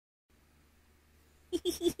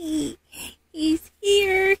He's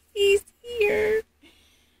here. He's here.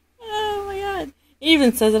 Oh my god. It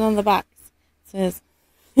even says it on the box. It says,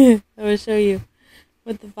 I will show you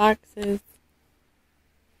what the box is.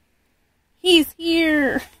 He's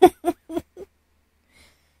here.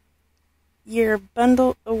 Your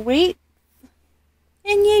bundle awaits.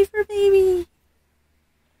 And yay for baby.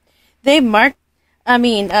 They marked,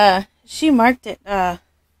 she marked it,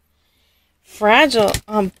 fragile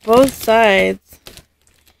on both sides.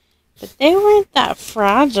 But they weren't that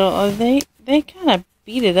fragile. They kind of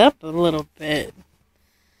beat it up a little bit.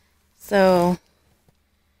 So,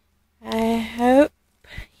 I hope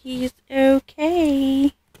he's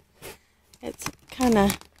okay. It's kind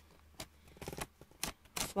of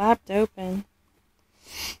flapped open.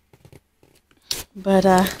 But,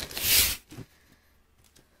 I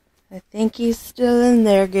think he's still in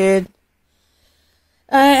there good.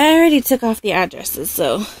 I already took off the addresses,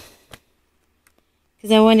 so.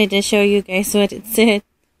 Because I wanted to show you guys what it said.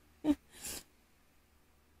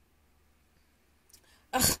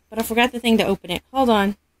 Ugh, but I forgot the thing to open it. Hold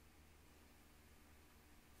on.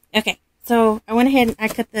 Okay, so I went ahead and I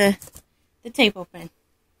cut the tape open.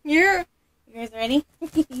 Here. You guys ready?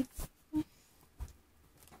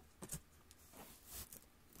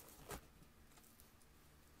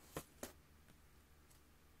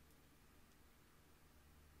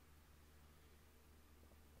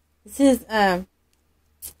 This is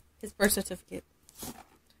his birth certificate. I'm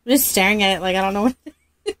just staring at it like I don't know what it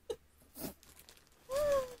is.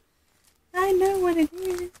 I know what it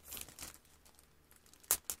is.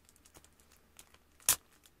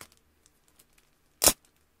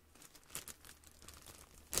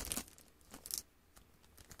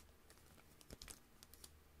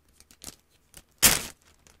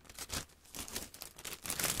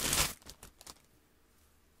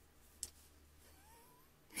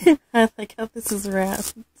 I like how this is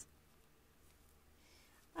wrapped.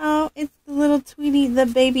 Oh, it's the little Tweety, the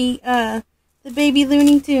baby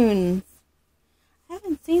Looney Tunes. I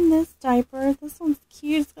haven't seen this diaper. This one's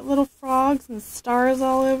cute. It's got little frogs and stars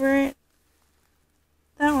all over it.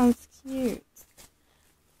 That one's cute.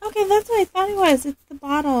 Okay, that's what I thought it was. It's the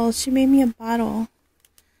bottle. She made me a bottle.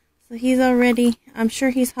 So he's already, I'm sure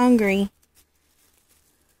he's hungry.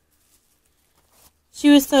 She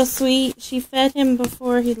was so sweet. She fed him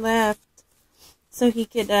before he left so he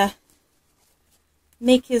could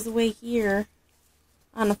make his way here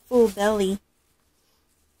on a full belly.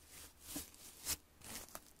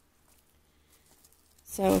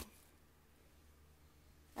 So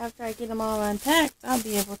after I get him all unpacked, I'll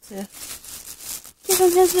be able to give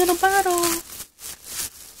him his little bottle.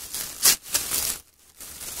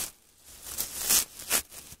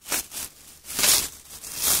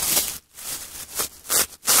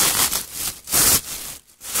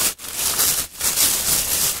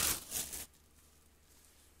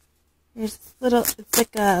 There's little, it's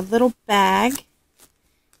like a little bag.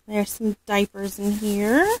 There's some diapers in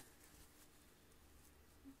here.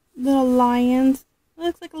 Little lions.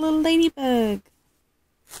 Looks like a little ladybug.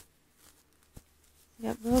 We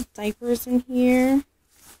got little diapers in here.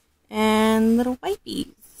 And little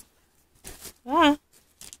wipies. Ah.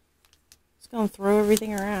 Just gonna throw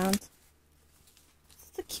everything around.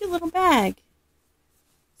 It's a cute little bag.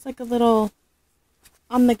 It's like a little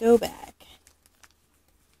on-the-go bag.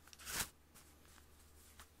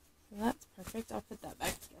 That's perfect. I'll put that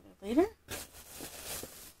back together later.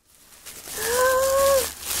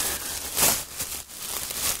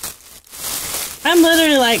 I'm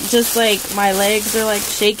literally like, just like, my legs are like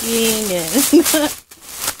shaking and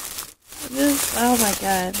just, oh my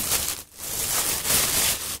god.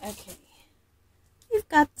 Okay. We've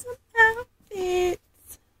got some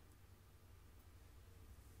outfits.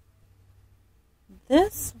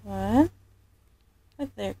 This one,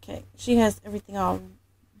 right there, okay. She has everything all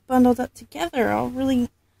bundled up together, all really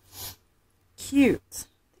cute. I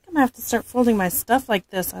think I'm gonna have to start folding my stuff like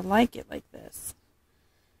this. I like it like this.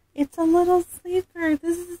 It's a little sleeper.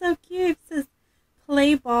 This is so cute. It says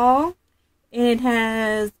play ball. It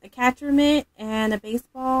has a catcher mitt and a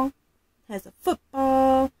baseball. It has a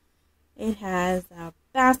football. It has a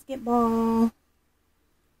basketball.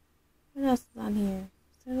 What else is on here?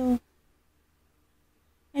 So,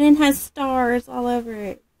 and it has stars all over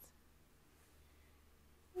it.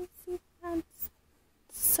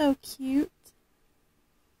 So cute.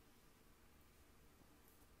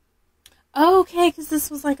 Okay, because this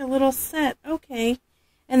was like a little set. Okay.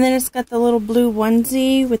 And then it's got the little blue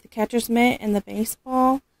onesie with the catcher's mitt and the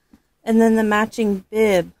baseball. And then the matching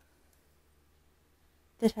bib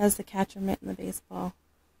that has the catcher mitt and the baseball.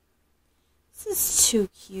 This is too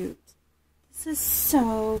cute. This is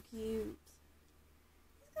so cute.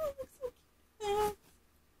 down.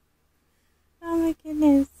 Oh my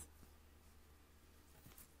goodness.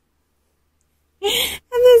 And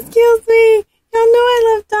this kills me. Y'all know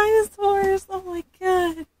I love dinosaurs. Oh my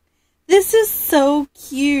god. This is so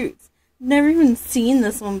cute. Never even seen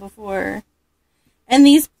this one before. And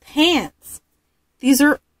these pants. These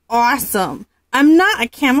are awesome. I'm not a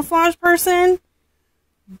camouflage person,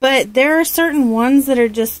 but there are certain ones that are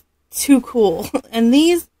just too cool. And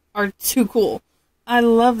these are too cool. I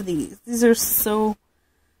love these. These are so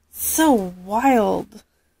wild.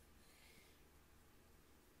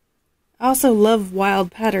 I also love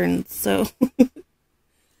wild patterns, so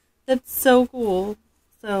that's so cool.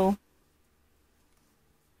 So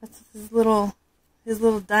that's his little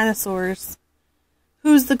dinosaurs.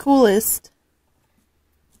 Who's the coolest?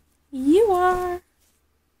 You are.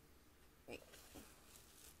 Wait.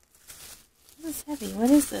 This is heavy.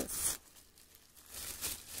 What is this?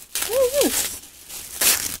 What is this?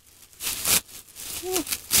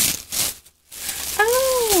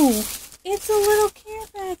 Oh, it's a little care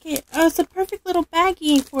packet. Oh, it's a perfect little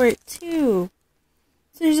baggie for it too.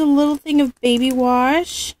 So there's a little thing of baby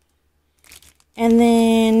wash, and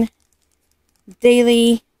then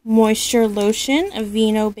daily moisture lotion,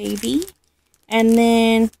 Aveeno baby, and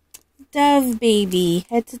then Dove baby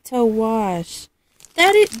head to toe wash.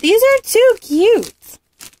 These are too cute.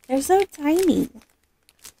 They're so tiny.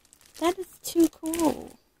 That is too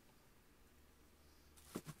cool.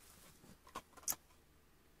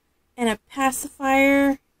 And a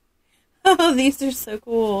pacifier. Oh, these are so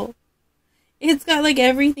cool. It's got like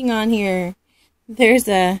everything on here. There's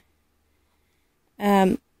a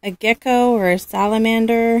gecko or a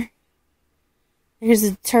salamander. There's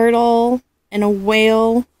a turtle and a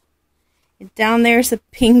whale. And down there's a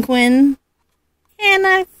penguin and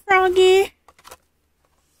a froggy.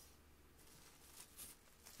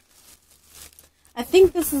 I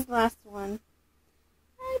think this is the last one.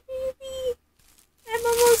 Hi, baby. I'm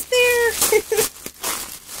almost there.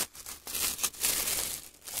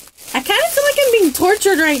 I kind of feel like I'm being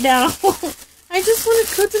tortured right now. I just want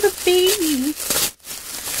to go to the baby.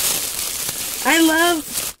 I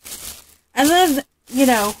love, you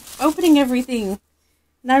know, opening everything.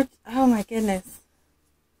 Now, oh my goodness.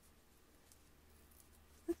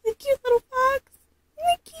 Look at the cute little fox.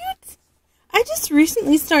 Isn't it cute? I just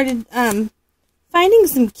recently started finding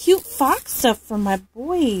some cute fox stuff for my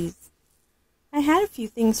boys. I had a few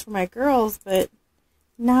things for my girls, but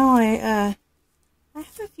now I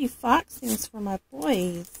have a few fox things for my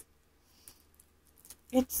boys.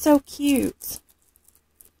 It's so cute.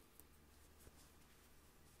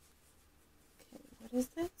 Okay, what is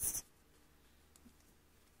this?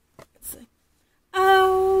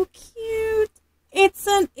 Oh, cute! It's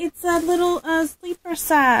a little sleeper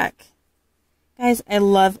sack. Guys, I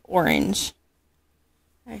love orange.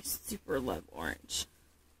 I super love orange.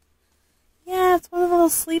 Yeah, it's one of the little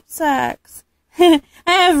sleep sacks. I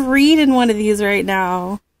have Reed in one of these right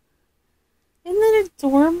now. Isn't that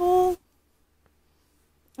adorable?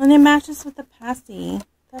 And it matches with the passy.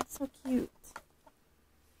 That's so cute.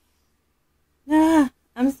 Ah,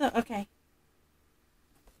 I'm so... Okay.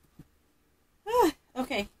 Ah,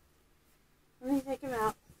 okay. Let me take him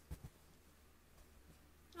out.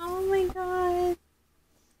 Oh my god.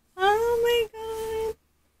 Oh my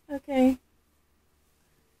god. Okay.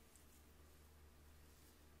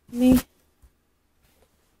 Let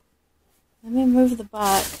me move the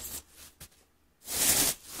box.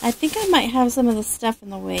 I think I might have some of the stuff in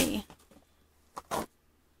the way.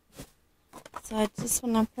 So I just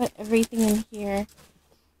want to put everything in here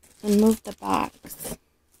and move the box.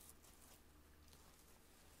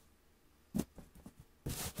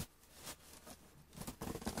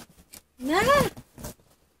 Nah!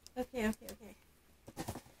 Okay.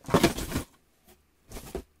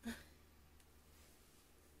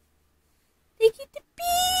 They get the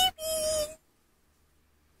baby!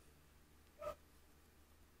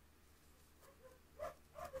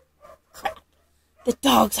 The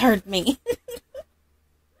dogs heard me.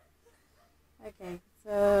 Okay,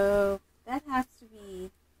 so that has to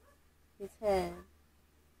be his head.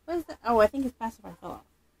 What is that? Oh, I think his pacifier fell off.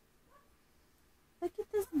 Look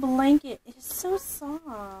at this blanket. It is so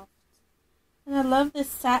soft. And I love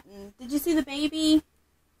this satin. Did you see the baby?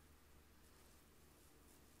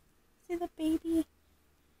 See the baby?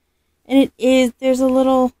 And it is, there's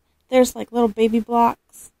like little baby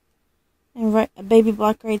blocks. And a baby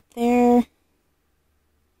block right there.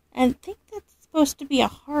 And I think that's supposed to be a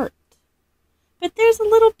heart. But there's a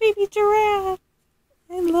little baby giraffe.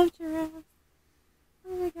 I love giraffes.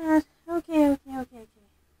 Oh my god. Okay.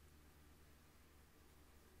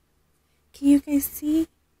 Can you guys see?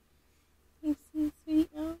 Can you see, sweet?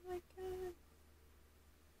 Oh my god.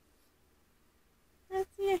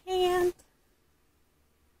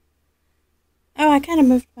 kind of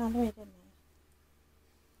moved him out of the way, didn't I?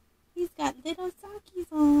 He's got little sockies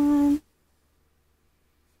on.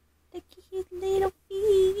 Look at his little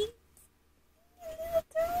feet. His little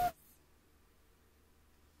toes.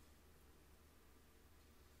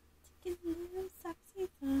 Look at his little sockies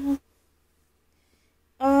on.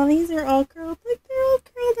 Oh, these are all curled. Look, they're all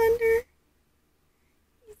curled under.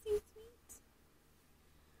 He's so sweet.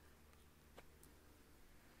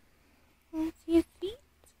 Want to see his feet?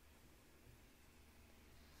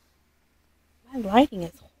 My lighting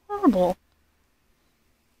is horrible.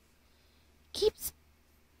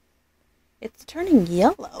 It's turning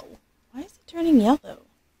yellow. Why is it turning yellow?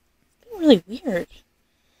 It's been really weird.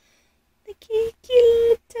 The cute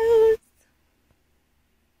little toes.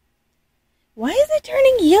 Why is it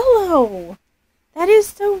turning yellow? That is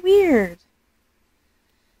so weird.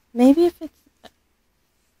 Maybe it's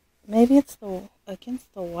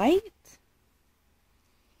against the white.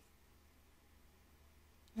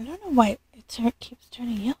 I don't know why it keeps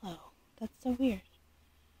turning yellow. That's so weird.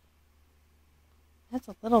 That's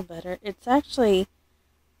a little better. It's actually...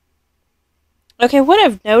 Okay, what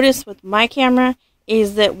I've noticed with my camera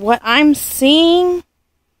is that what I'm seeing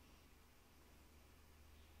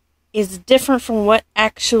is different from what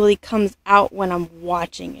actually comes out when I'm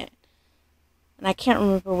watching it. And I can't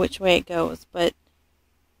remember which way it goes, but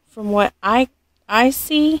from what I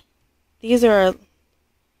see, these are...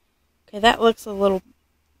 Okay, that looks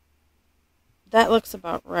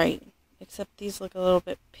about right. Except these look a little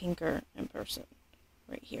bit pinker in person.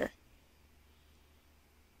 Right here.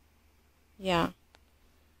 Yeah.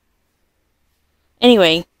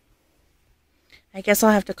 Anyway, I guess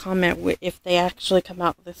I'll have to comment if they actually come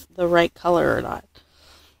out with the right color or not.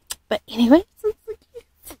 But anyway, look at his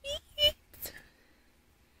feet.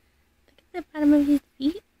 Look at the bottom of his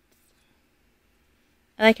feet.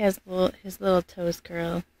 I like his little toes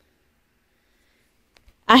curl.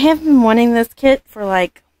 I have been wanting this kit for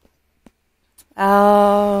like,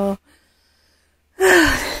 oh,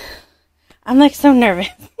 I'm like so nervous.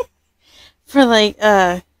 For like,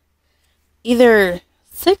 either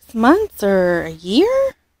 6 months or a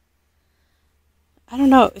year? I don't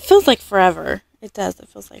know. It feels like forever. It does. It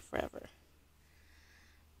feels like forever.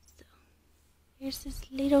 So, here's his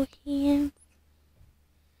little hands.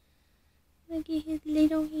 Look at his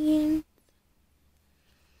little hands.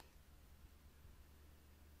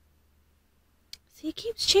 See, it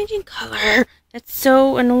keeps changing color. That's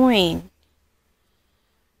so annoying.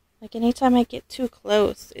 Like, anytime I get too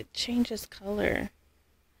close, it changes color.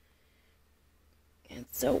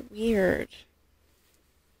 It's so weird.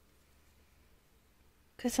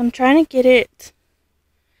 Because I'm trying to get it...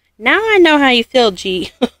 Now I know how you feel,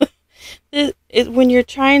 G. When you're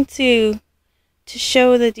trying to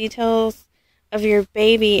show the details of your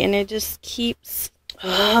baby, and it just keeps...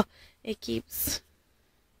 it keeps...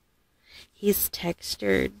 He's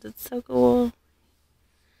textured. That's so cool.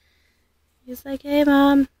 He's like, hey,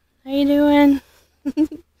 Mom. How you doing? Hi,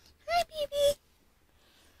 baby.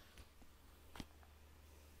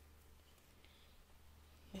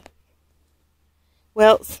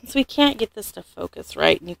 Well, since we can't get this to focus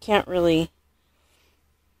right, and you can't really...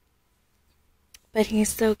 But he's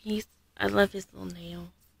so cute. I love his little nails.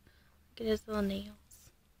 Look at his little nails.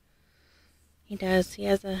 He does. He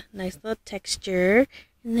has a nice little texture.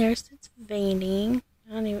 And there's his veining.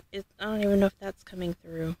 I don't even know if that's coming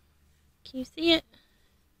through. Can you see it?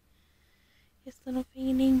 His little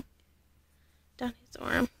veining down his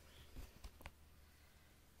arm.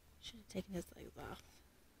 Should have taken his legs off.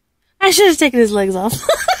 I should have taken his legs off.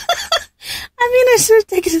 I should have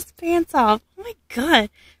taken his pants off. Oh my god.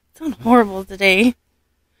 It sounds horrible today.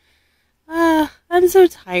 I'm so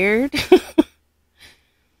tired.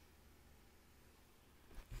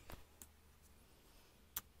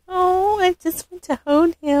 Oh, I just want to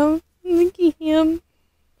hold him. Look at him.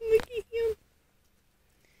 Look at him.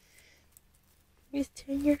 Just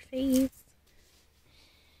turn your face.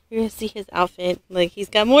 You're going to see his outfit. Like, he's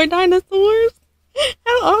got more dinosaurs.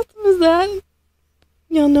 How awesome is that?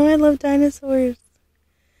 Y'all know I love dinosaurs.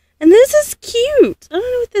 And this is cute. I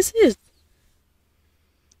don't know what this is.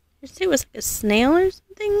 Did you say it was like a snail or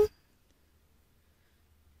something?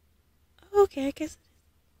 Okay, I guess.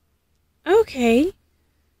 Okay.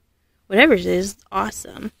 Whatever it is,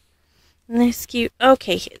 awesome. And this cute.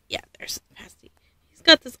 Okay, yeah, there's Passy. He's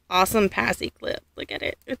got this awesome Passy clip. Look at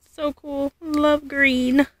it. It's so cool. Love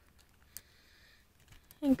green.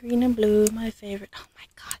 And green and blue, my favorite. Oh my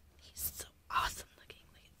god, he's so awesome looking.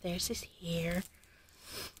 Look at, there's his hair.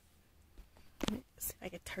 Let me see if I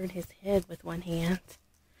can turn his head with one hand.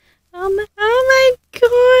 Oh my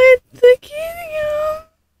god, look at him.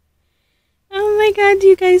 Oh my god, do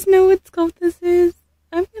you guys know what sculpt this is?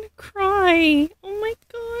 I'm gonna cry. Oh my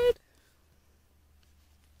god.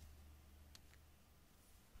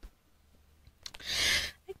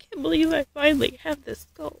 I can't believe I finally have this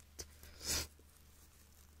sculpt.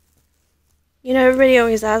 You know, everybody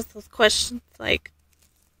always asks those questions like,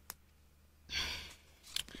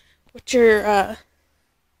 what's your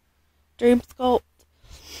dream sculpt?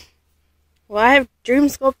 Well, I have dream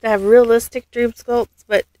sculpt, I have realistic dream sculpts,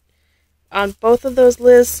 but on both of those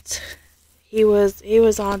lists, he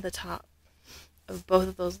was on the top of both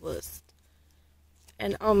of those lists.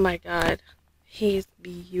 And oh my god, he's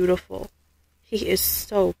beautiful. He is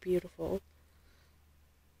so beautiful.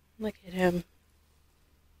 Look at him.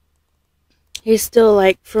 He's still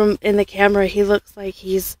like, from in the camera, he looks like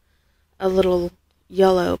he's a little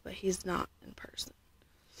yellow, but he's not in person.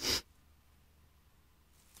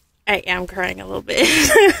 I am crying a little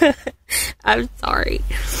bit. I'm sorry.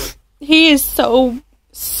 He is so,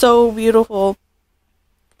 so beautiful.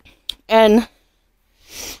 And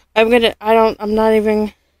I don't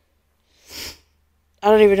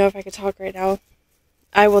even know if I could talk right now.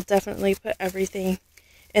 I will definitely put everything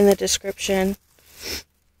in the description.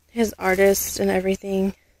 His artist and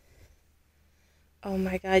everything. Oh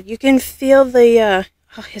my god. You can feel the,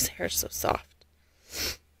 oh, his hair is so soft.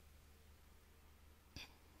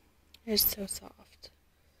 It's so soft.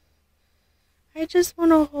 I just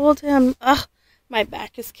want to hold him. Ugh, my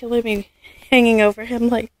back is killing me hanging over him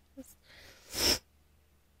like this.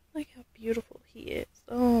 Look how beautiful he is.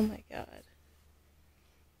 Oh my god.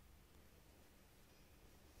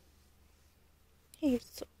 He is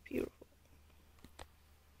so beautiful.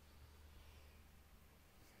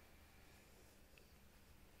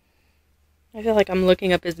 I feel like I'm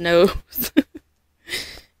looking up his nose.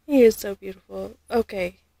 He is so beautiful.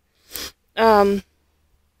 Okay. I'm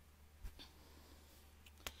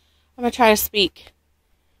gonna try to speak.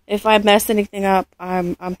 If I mess anything up,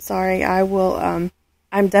 I'm sorry. I will.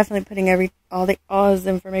 I'm definitely putting all his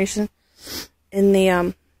information in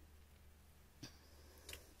the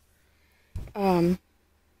oh,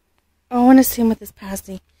 I want to see him with his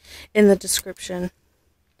passing in the description.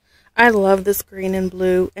 I love this green and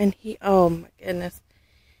blue, and he, oh my goodness,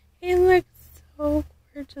 he looks so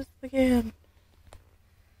gorgeous. Look at him.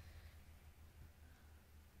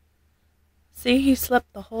 See, he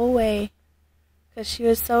slept the whole way because she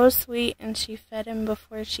was so sweet, and she fed him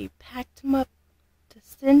before she packed him up to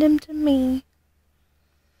send him to me.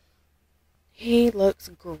 He looks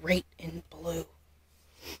great in blue.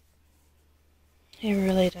 He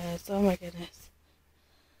really does. Oh my goodness.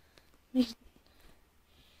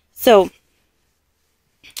 So,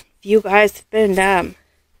 if you guys have been,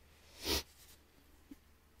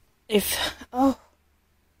 oh,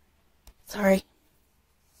 sorry.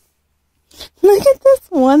 Look at this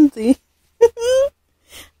onesie.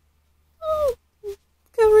 Oh, it's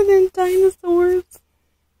covered in dinosaurs.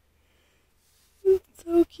 It's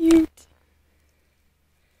so cute.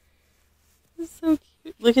 It's so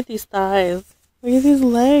cute. Look at these thighs. Look at these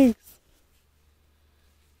legs.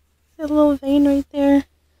 That little vein right there.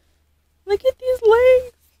 Look at these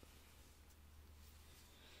legs.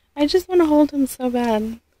 I just want to hold him so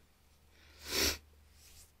bad.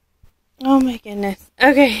 Oh my goodness.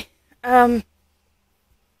 Okay.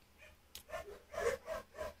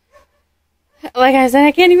 Like I said,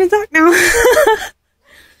 I can't even talk now.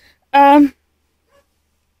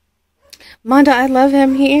 Monda, I love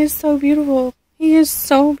him. He is so beautiful. He is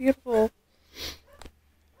so beautiful.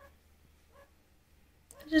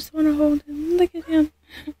 I just want to hold him. Look at him.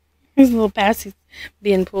 His little passie's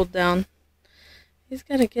being pulled down. He's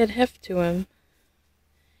got a good heft to him.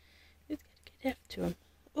 He's got a good heft to him.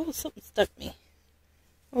 Oh, something stuck me.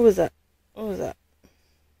 What was that? What was that?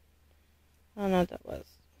 I don't know what that was.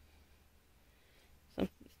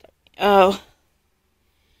 Something stuck me. Oh.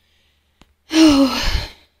 Oh.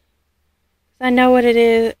 I know what it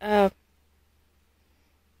is.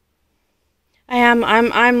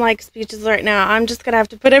 I'm like speechless right now. I'm just gonna have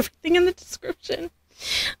to put everything in the description.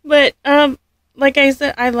 But like I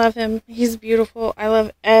said, I love him. He's beautiful. I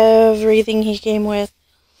love everything he came with.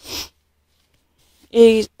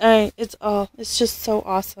 It's just so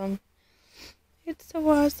awesome. It's so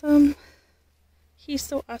awesome. He's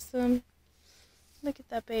so awesome. Look at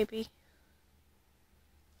that baby.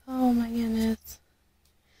 Oh my goodness.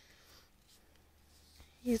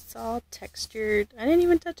 He's all textured. I didn't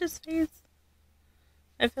even touch his face.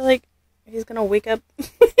 I feel like he's gonna wake up.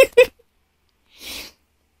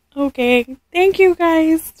 Okay, thank you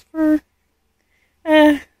guys for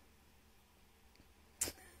I'm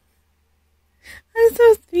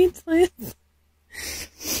so speechless.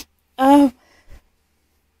 Hang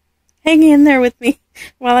in there with me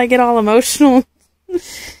while I get all emotional.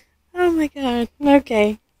 Oh my god.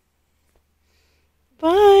 Okay.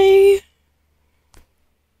 Bye.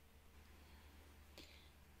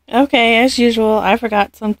 Okay, as usual, I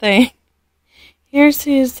forgot something. Here's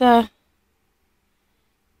his, birth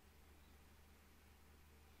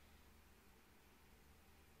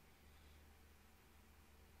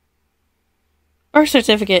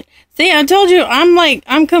certificate. See, I told you,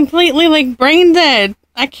 I'm completely, like, brain dead.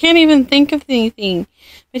 I can't even think of anything.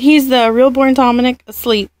 But he's the Realborn Dominic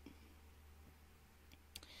asleep.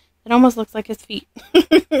 It almost looks like his feet.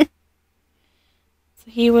 So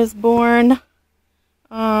he was born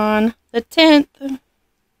on the 10th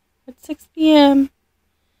at 6 p.m.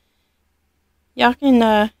 Y'all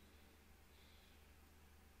can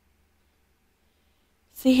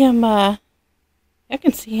see him, I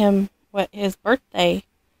can see him, what his birthday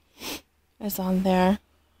is on there.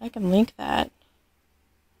 I can link that.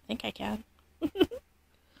 I think I can.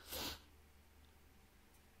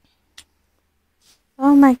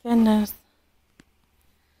 Oh my goodness.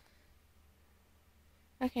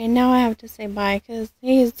 Okay, now I have to say bye because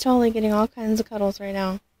he's totally getting all kinds of cuddles right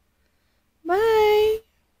now. Bye!